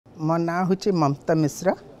मो ना हूँ ममता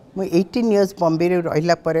मिश्रा। मुझे 18 इयर्स बॉम्बे रे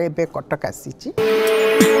रहिला परे एबे कटक आसी।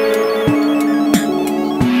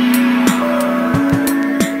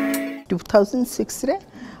 2006 रे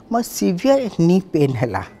मो सीवियर नी पेन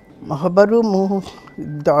हैला हबारू मु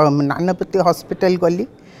नानापति हॉस्पिटल गली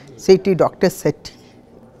सेठी डॉक्टर सेठी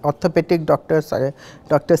ऑर्थोपेडिक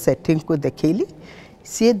डॉक्टर सेठी को देखली।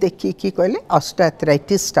 सी देखिकी कहले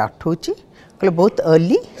ऑस्टियोआर्थराइटिस स्टार्ट होची, कहले बहुत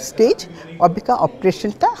अर्ली स्टेज, अबिका ऑपरेशन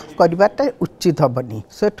ता करबाटा उचित हबनी।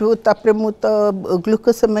 सेठू तापरे मु तो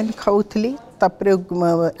ग्लूकोसामाइन खाउथली, तापरे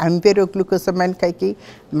एम्बियर ग्लूकोसामाइन खाइकी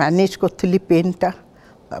मैनेज करथली पेन ता।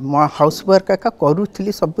 हाउस वर्क का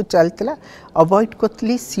करूली, सब चलता अवॉइड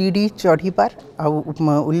करी सीढ़ी चढ़ीबार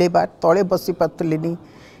उलेबार तले बसी पातली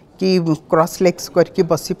कि क्रॉस लेग्स करके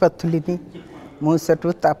बसी पातली। मुझे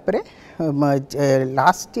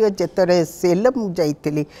लास्ट ईयर जिते सेलम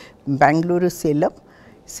जाइली बैंगलोर सेलम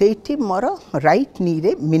से मोर राइट नी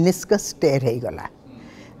रे मेनिस्कस टेयर हो गला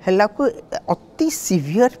है को अति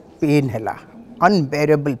सीवियर पेन है,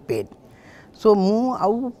 अनबेरेबल पेन। सो मु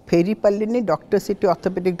आउ फेरी पार्ली डॉक्टर सीटी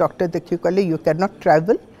ऑर्थोपेडिक डॉक्टर देखिए कहले you can not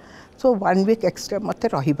travel. So 1 week extra मत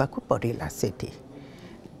रहा पड़ा सेठी।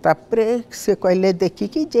 तापरे से कहले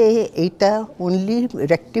देखिकी जे एटा ओनली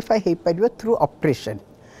रेक्टिफाई हो पार थ्रू ऑपरेशन,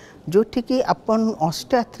 जो कि अपन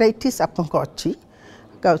ऑस्टियोआर्थराइटिस आपन को अच्छी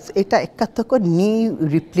एटा एकातक नी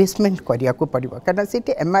रिप्लेसमेंट करिया को पड़ो, कारण से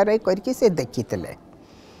MRI करके से देखी।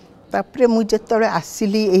 तापरे मुझे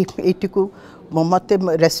आसिली एटी को मत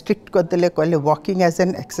रेस्ट्रिक्ट करदे, कहले वॉकिंग एज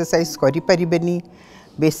एन एक्सरसाइज करें,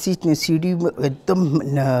 बेसी सीढ़ी एकदम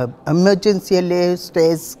इमरजेंसी हेले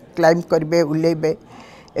स्टेज क्लाइम करेंगे उलेबे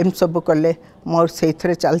एम सब कले। मोर से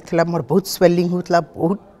चलता मोर बहुत स्वेलिंग होता,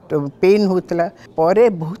 बहुत पेन होता, पर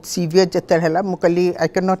बहुत सीवियर जिते है कहली I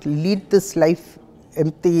can not lead this life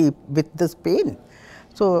एमती with this pen.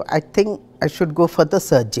 So I think I should go for the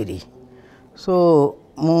surgery. सो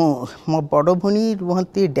मो बड़ भणी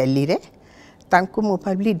रुहती दिल्ली रे, तांको मु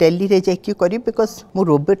भाविली दिल्ली रे जाकि करी, बिकॉज मु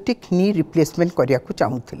रोबोटिक नी रिप्लेसमेंट करिया को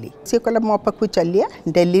चाहूली। सी कहला मो पाखु चलिया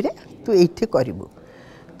दिल्ली रे, तू एठी करिवु।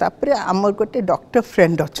 तापरे आमर गोटे डॉक्टर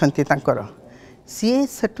फ्रेंड अच्छी तांकर, सी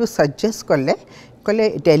सेठू सजेस्ट कले, कहले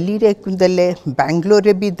दिल्ली रे देले, बैंगलोर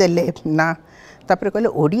रे भी देले ना। तापरे कहले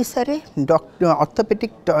ओडिशा रे doctor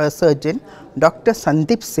orthopaedic surgeon doctor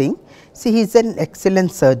Sandeep Singh, C is an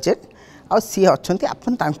excellent surgeon और सी अच्छा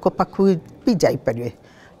आपन तांको पाखु भी जाई परिवे।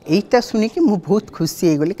 एटा सुनिकी मु बहुत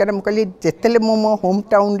खुशी हो गली, कारण मुझे जिते मो होम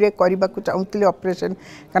टाउन रे करने को चाहूली ऑपरेशन,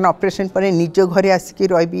 कारण ऑपरेशन पर निज घरे आसिकी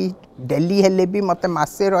रही दिल्ली हेले भी मत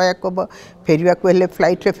मसे रहा फेरवा को हेले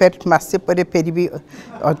फ्लाइट रे फेर मसे पर फेरबी,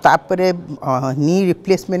 और तापरे नी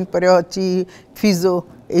रिप्लेसमेंट पर अच्छी फिजो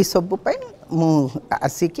यही सब मु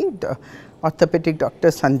आसिकी ऑर्थोपेडिक डॉक्टर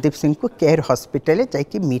संदीप सिंह को केयर हॉस्पिटल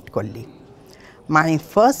जाकि मीट कली। My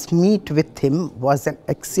first meet with him was an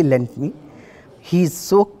excellent meet. He is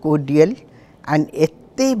so cordial and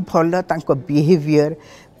एते भल तांको behaviour,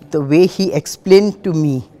 the way he explain to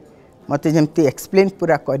me, मत जमती एक्सप्लेन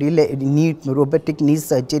पूरा करिले नी रोबोटिक नी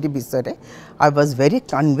सर्जरी विषय। I was very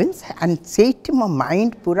convince and से मो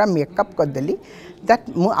माइंड पूरा मेकअप करदेली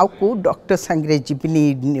दैट मु आउ को डॉक्टर संगे जीविनी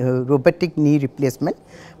रोबोटिक नी रिप्लेसमेंट,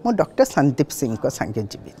 मु डॉक्टर संदीप सिंह को संगे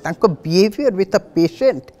जीवी। तांको behaviour with a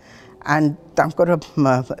patient and तांकर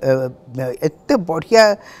एते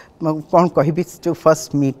बढ़िया कौन कहि जो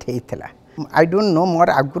फर्स्ट मीट होता। आई डोंट नो मोर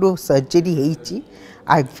आगु सर्जरी होती,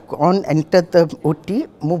 I gone enter the OT,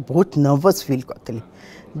 मु बहुत नर्वस फील करती।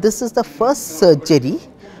 This is the first surgery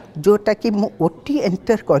जोटा कि मु ओटी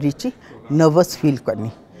एंटर करी नर्वस फील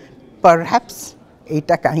करनी। परहैप्स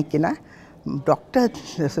एटा कहीं ना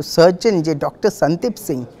डॉक्टर सर्जन जे डॉक्टर संदीप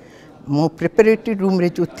सिंह मो प्रिपरेटरी रूम रे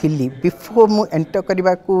जो थी बिफोर मु एंटर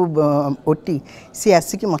करने को ओटी, सी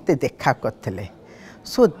आसिक मत देखा करते।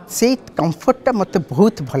 सो से कंफर्टा मत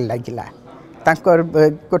बहुत भल लगिला। तांकर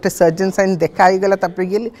गोटे सर्जन साइन देखा ही गला, तापर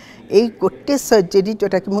ये गोटे सर्जरी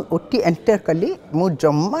जोटा कि मु ओटी एंटर कली, मु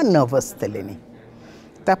जम्मा नर्वस थेलेनी।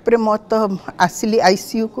 तापर मत आसिली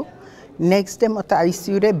आईसीयू को, नेक्स्ट डे मत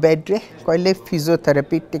आईसीयू रे बेड रे कहले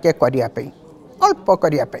फिजियोथेरेपी टिके करिया पे, अल्प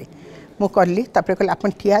करिया पे मु करली। तापर कहले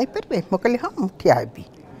आपन ठिया हो पारे, मु कहली हाँ ठिया हेबी।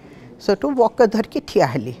 सेठू वॉकर धरकी ठिया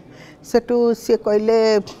हेली। सेठू सी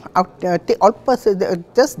कहले अल्प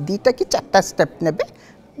जस्ट 2टा कि 4टा स्टेप नेबे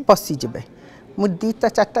बसी जबे। मु 2टा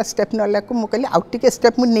 4टा स्टेप नला को मु कहली आउ टिके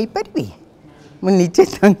स्टेप मु नहीं पारबी। मु निजे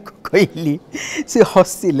तांको कहली, से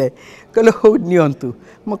हसिले, कहले हो नियंतु।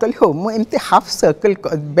 मु कहली हो, मु एमते हाफ सर्कल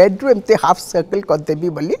बेड रो एमते हाफ सर्कल कर देबी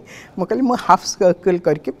बोली, मु कहली मु हाफ सर्कल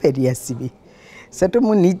करके फेरी आसीबी। सेठू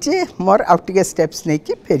मु निजे मोर आउ टिके स्टेप्स नहीं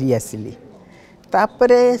कि फेरी आसिली।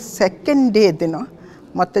 तापरे सेकेंड डे दिन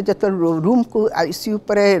मत जो रूम को आईसीयू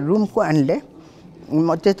पर रूम को आणले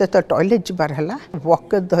मत जो टॉयलेट जबार है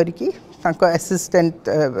वॉकर धरिकी असिस्टेंट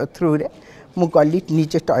थ्रू रे मु गली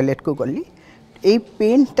निजे टॉयलेट को गली ए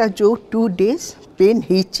पेन टा जो 2 days पेन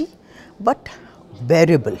होची but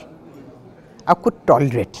बेरेबल I could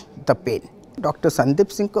tolerate the pain. Doctor Sandeep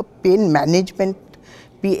Singh को पेन मैनेजमेंट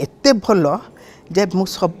भी एते भलो जब मु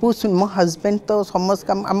सबू मो हस्बैंड तो समस्त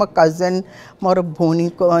आम कजन मोर भौणी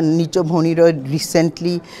को निज भौणी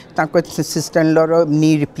रिसेंटली सिस्टर लो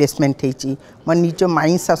नी रिप्लेसमेंट होती मो निज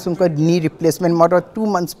माई शाशु नी रिप्लेसमेंट मोर 2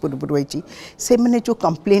 months पूर्व होती से मैंने जो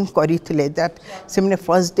कंप्लेन करते दैट से मैंने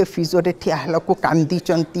फर्स्ट डे फिजिओ ठिया को कांदी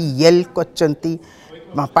येल कर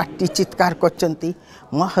पार्टी चित्कार कर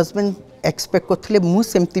मो हस्बैंड एक्सपेक्ट करते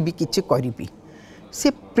मुझे भी किसी करी से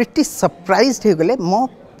प्रिटी सरप्राइज्ड हो गले मो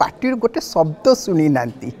पार्टी गोटे शब्द शुणी ना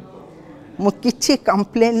मुझे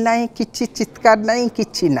कंप्लेन ना कि चित्कार ना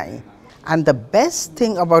कि ना and the best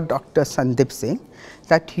thing about doctor Sandeep Singh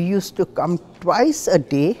that he used to come twice a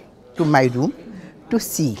day to my room to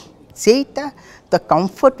सी सेटा the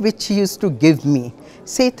comfort which he used to give me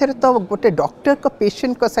से तो गोटे डॉक्टर को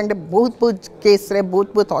पेशेंट को संगे बहुत बहुत केस रे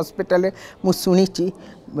बहुत हॉस्पिटल मु शुणी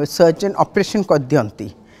सर्जन ऑपरेशन कर दियंती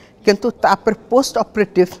किंतु तापर पोस्ट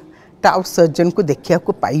ऑपरेटिव ता सर्जन को देखिया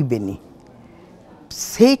को पाइबेनी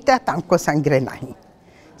सेटा तांको संगे नाही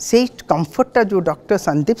से कंफर्टा जो डॉक्टर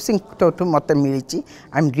संदीप सिंह तो मत मिली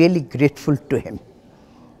I am really grateful to him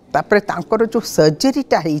तापर तांकर जो सर्जरी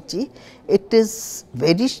टा होती it is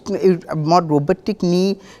very more robotic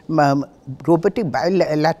knee robotic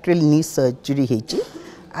bilateral knee surgery होती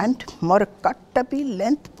एंड मोर कटटा भी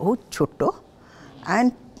लेंथ बहुत छोटो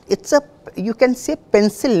and it's a you can say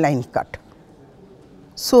pencil line cut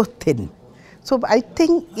so thin so I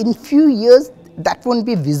think in few years that won't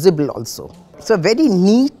be visible also so very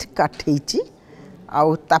neat cut heichi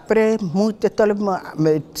आउ तापरे मु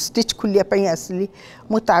जेतले stitch खुलिया पई आसली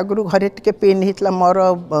मु तागरु घरे टिके पेन हितला मोर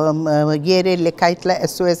ये रे लेखा हितला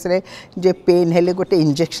एसओएस रे जे पेन हेले गोटे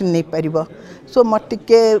इंजेक्शन नहीं परिबो सो मत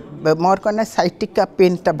टिके मोर कना साइटिका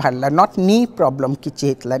पेन ता भाला नॉट नी प्रॉब्लम किछि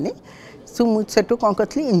हितला नि सो मुझे कौन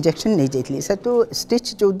करी इंजेक्शन नहीं जाइली से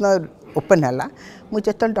स्टिच जो ओपन है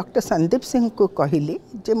मुझे डॉक्टर संदीप सिंह को कहली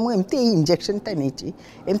जे मुझे इंजेक्शन टा नहीं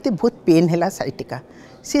एमती बहुत पेन है साइटिका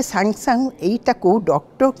सी सांग सांग यहीटा कौ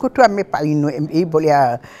डॉक्टर को आम पाइनु ये भाया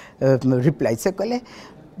रिप्लाई से कहले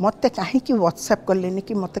मत कहीं व्हाट्सएप कले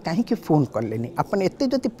कि मत कहीं फोन कले आपन एत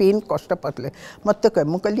जदि पेन कष्ट पाते मत कह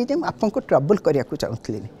मुझे आपको ट्रबल करने को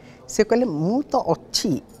चाहूँगी से कहले मु तो अच्छी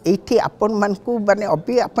ये आपण मान को माने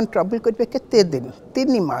अभी आपन ट्रबल करेंगे केते दिन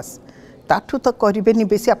 3 मास ताठू तो करें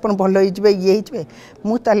बेसी आपन भल हो ये हो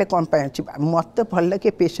मुझे कौन पाई अच्छी मत भल लगे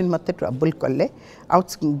पेशेंट मत ट्रबल कले आ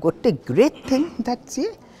गोटे great thing that C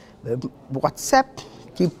WhatsApp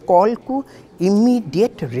कि कॉल को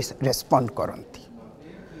इमीडिएट रेस्पॉन्ड करती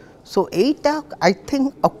सो यहीटा आई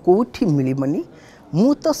थिंक कौटी मिलबनी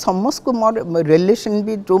मु तो समस्त को मोर रिलेशन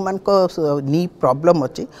भी जो मान को नी प्रॉब्लम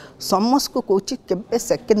अच्छे समस्त को कौची केबे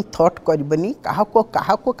सेकेंड थॉट करबनी कहा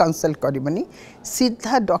को काउंसिल करबनी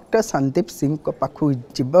सीधा डॉक्टर संदीप सिंह को पाखु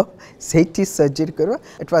जीव सेठी सर्जरी करो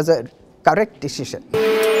it was a correct decision.